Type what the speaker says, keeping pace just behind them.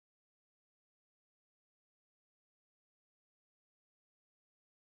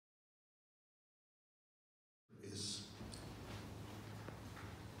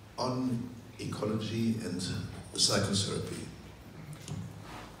on ecology and psychotherapy.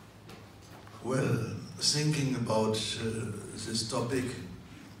 Well, thinking about this topic,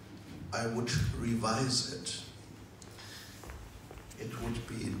 I would revise it. It would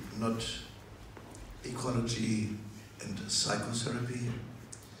be not ecology and psychotherapy,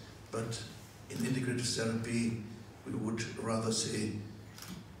 but in integrative therapy, we would rather say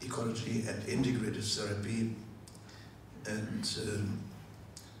ecology and integrative therapy. And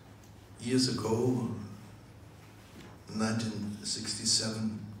years ago,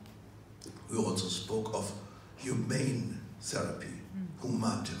 1967, we also spoke of humane therapy,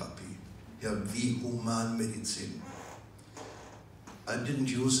 Human-Therapie, ja, wie Humanmedizin. I didn't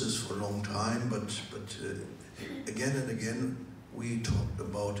use this for a long time, but again and again we talked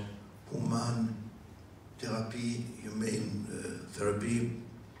about Human-Therapie, humane therapy.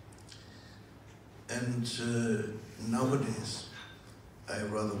 And nowadays, I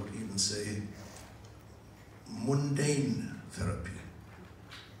rather would even say mundane therapy.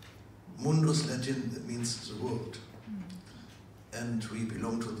 Mundus Latin, that means the world. And we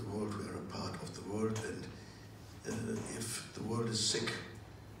belong to the world, we are a part of the world, and if the world is sick,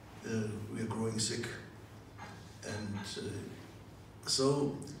 we are growing sick. And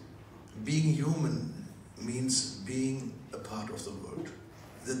so being human means being a part of the world.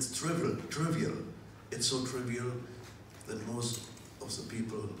 That's trivial. It's so trivial that most of the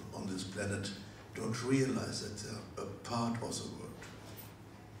people on this planet don't realize that they're a part of the world.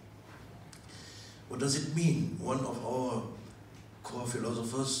 What does it mean? One of our core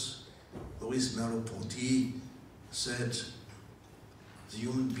philosophers, Maurice Merleau-Ponty, said the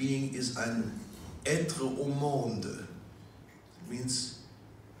human being is ein être au monde. It means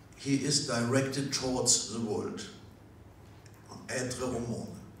he is directed towards the world. Être au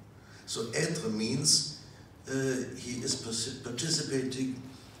monde. So être means he is participating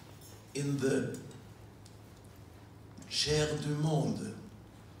in the chair du monde.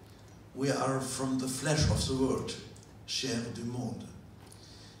 We are from the flesh of the world, chair du monde.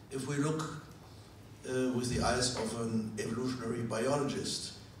 If we look with the eyes of an evolutionary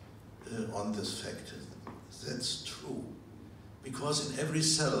biologist on this fact, that's true. Because in every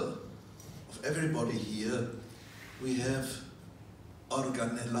cell of everybody here, we have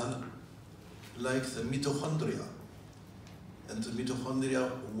organella like the mitochondria. And the mitochondria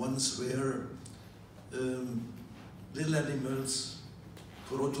once were little animals,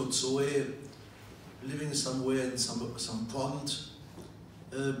 protozoa, living somewhere in some pond,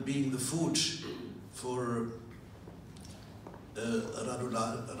 being the food for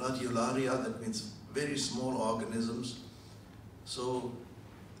radiolaria, that means very small organisms. So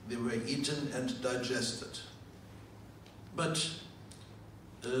they were eaten and digested. But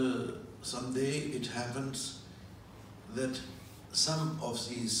someday it happens that some of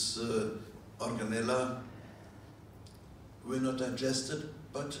these organella were not digested,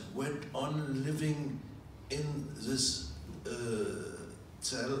 but went on living in this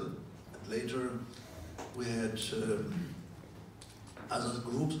cell. And later we had other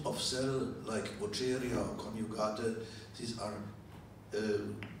groups of cells like Boceria or Conjugate. These are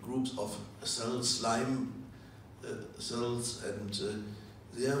groups of cell slime cells, and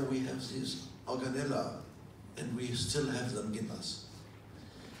there we have these organella, and we still have them in us,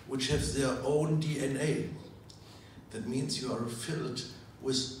 which have their own DNA. That means you are filled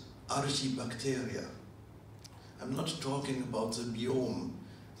with archibacteria. I'm not talking about the biome.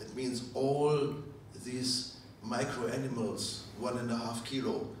 That means all these microanimals, 1.5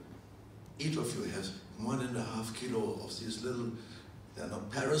 kilo. Each of you has 1.5 kilo of these little, they're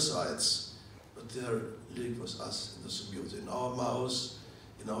not parasites, but they're living with us in the symbiosis, in our mouths,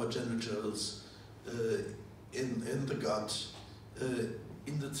 in our genitals, in the gut,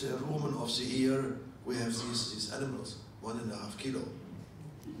 in the cerumen of the ear. We have these animals, 1.5 kilo.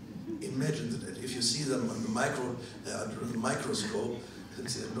 Imagine that if you see them on the under the microscope,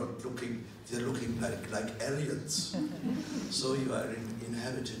 they're looking like aliens. So you are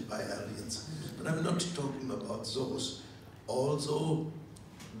inhabited by aliens. But I'm not talking about those. Also,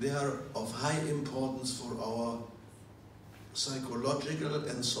 they are of high importance for our psychological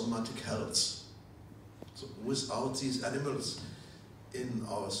and somatic health. So without these animals in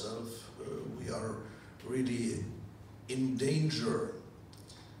ourselves, we are really in danger,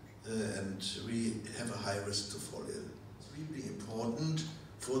 and we have a high risk to fall ill. It's really important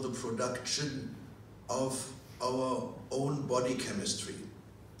for the production of our own body chemistry.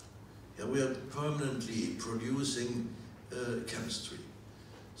 Yeah, we are permanently producing chemistry.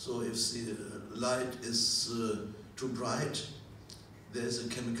 So if the light is too bright, there's a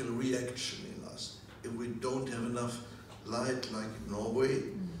chemical reaction in us. If we don't have enough light, like in Norway,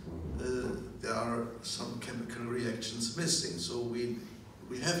 there are some chemical reactions missing, so we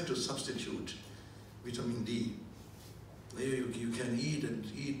have to substitute vitamin D. You can eat and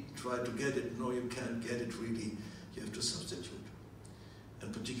eat, try to get it. No, you can't get it really. You have to substitute.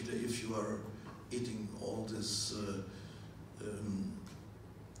 And particularly if you are eating all this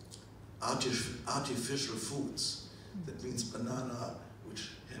artificial foods, that means banana, which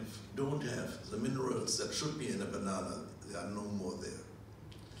don't have the minerals that should be in a banana, there are no more there.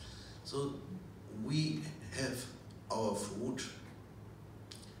 So we have our food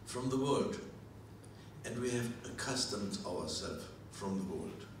from the world, and we have accustomed ourselves from the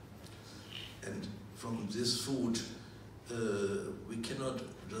world. And from this food, we cannot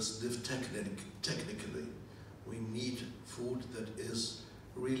just live technically. We need food that is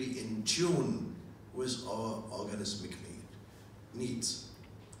really in tune with our organismic needs.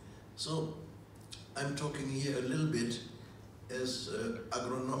 So I'm talking here a little bit as an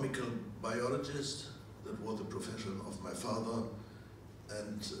agronomical biologist. That was the profession of my father.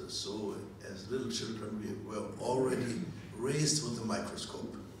 And so as little children, we were already raised with a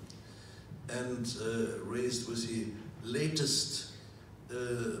microscope and raised with the latest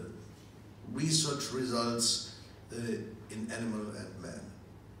research results in animal and man.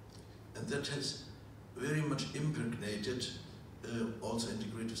 And that has very much impregnated also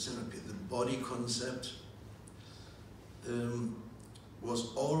integrative therapy. The body concept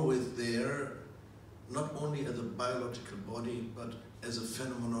was always there, not only as a biological body, but as a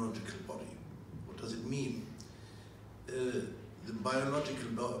phenomenological body. What does it mean? The biological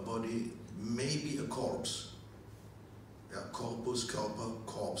body may be a corpse. Yeah, corpus, corpor,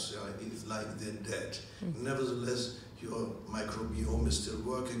 corpse, yeah, it's like they're dead. Nevertheless, your microbiome is still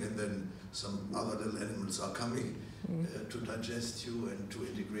working, and then some other little animals are coming to digest you and to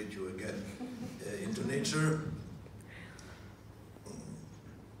integrate you again into nature.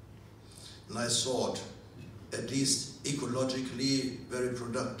 Nice thought. At least ecologically very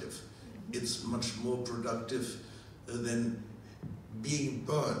productive. It's much more productive than being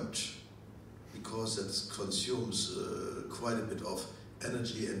burnt, because it consumes quite a bit of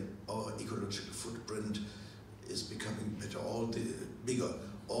energy, and our ecological footprint is becoming better, bigger.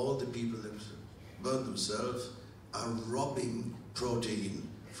 All the people that burn themselves are robbing protein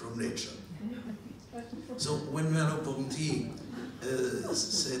from nature. So when Merleau-Ponty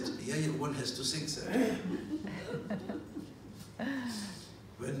said, yeah, one has to think that.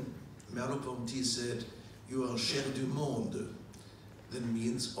 When Merleau-Ponty said, you are chair du monde, that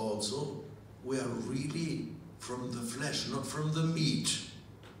means also we are really from the flesh, not from the meat.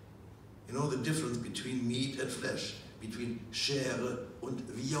 You know the difference between meat and flesh, between chair and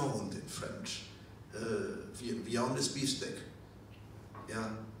viande in French. Viande is beefsteak. Yeah.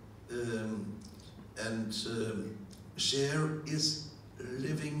 Chair is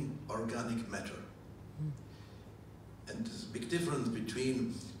living organic matter. And there's a big difference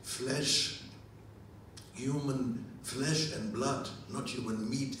between flesh, human flesh and blood, not human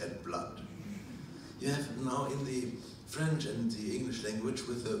meat and blood. You have now in the French and the English language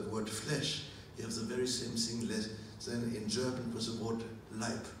with the word flesh, you have the very same thing than in German with the word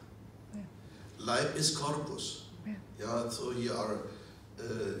Leib. Yeah. Leib is corpus. Yeah. Yeah, so here are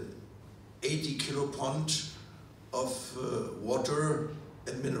 80 kilopond of water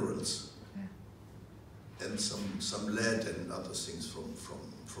and minerals. Yeah. And some lead and other things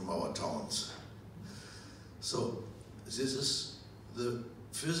from our towns. So this is the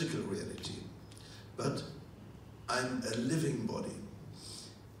physical reality. But I'm a living body.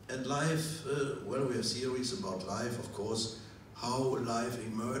 And life, well, we have theories about life, of course, how life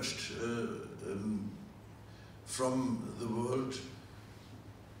emerged from the world.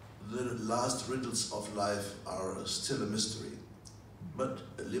 The last riddles of life are still a mystery. But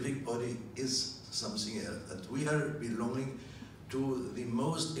a living body is something else. And we are belonging to the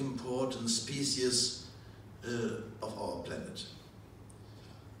most important species of our planet.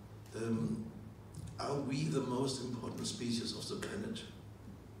 Are we the most important species of the planet?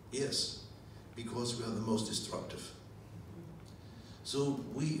 Yes, because we are the most destructive. So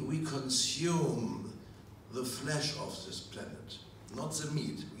we consume the flesh of this planet, not the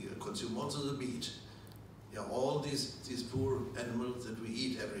meat. We consume also the meat. Yeah, all these poor animals that we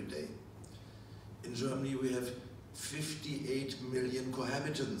eat every day. In Germany we have 58 million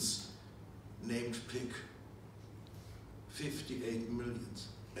cohabitants named pig. 58 million.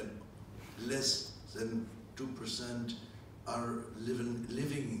 And less than 2% are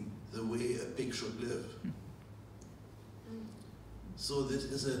living the way a pig should live. So this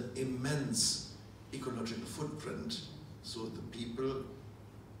is an immense ecological footprint. So the people,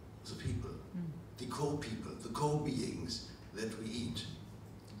 the co-people, the co-beings that we eat.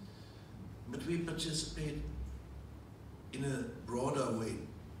 but we participate in a broader way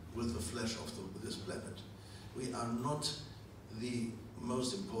with the flesh of this planet. We are not the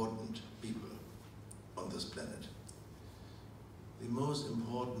most important people on this planet. The most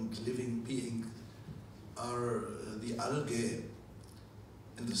important living beings are the algae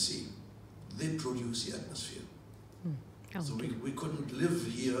in the sea. They produce the atmosphere. So we couldn't live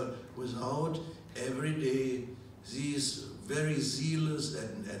here without every day these very zealous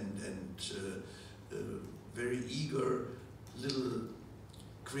and very eager little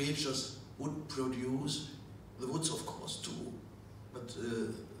creatures would produce. The woods, of course, too, but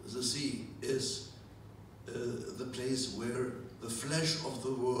the sea is the place where the flesh of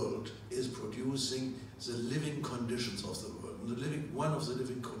the world is producing the living conditions of the world. And one of the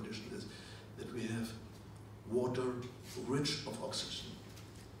living conditions is that we have water rich of oxygen.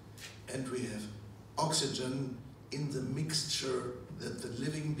 And we have oxygen in the mixture that the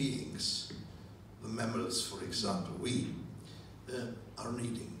living beings, the mammals, for example, we are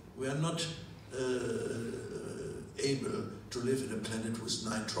needing. We are not able to live in a planet with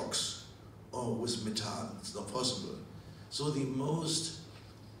nitrox or with methane. It's not possible. So the most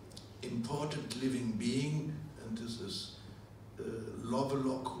important living being, and this is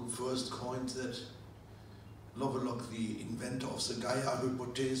Lovelock who first coined that, Lovelock, the inventor of the Gaia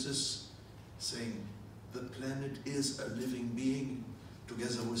hypothesis, saying the planet is a living being,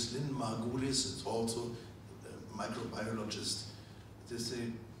 together with Lynn Margulis, it's also a microbiologist. They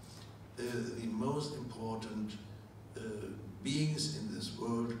say the most important beings in this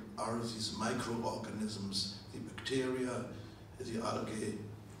world are these microorganisms, the bacteria, the algae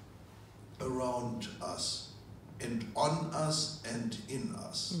around us, and on us and in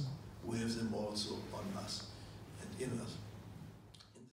us. We have them also on us and in us.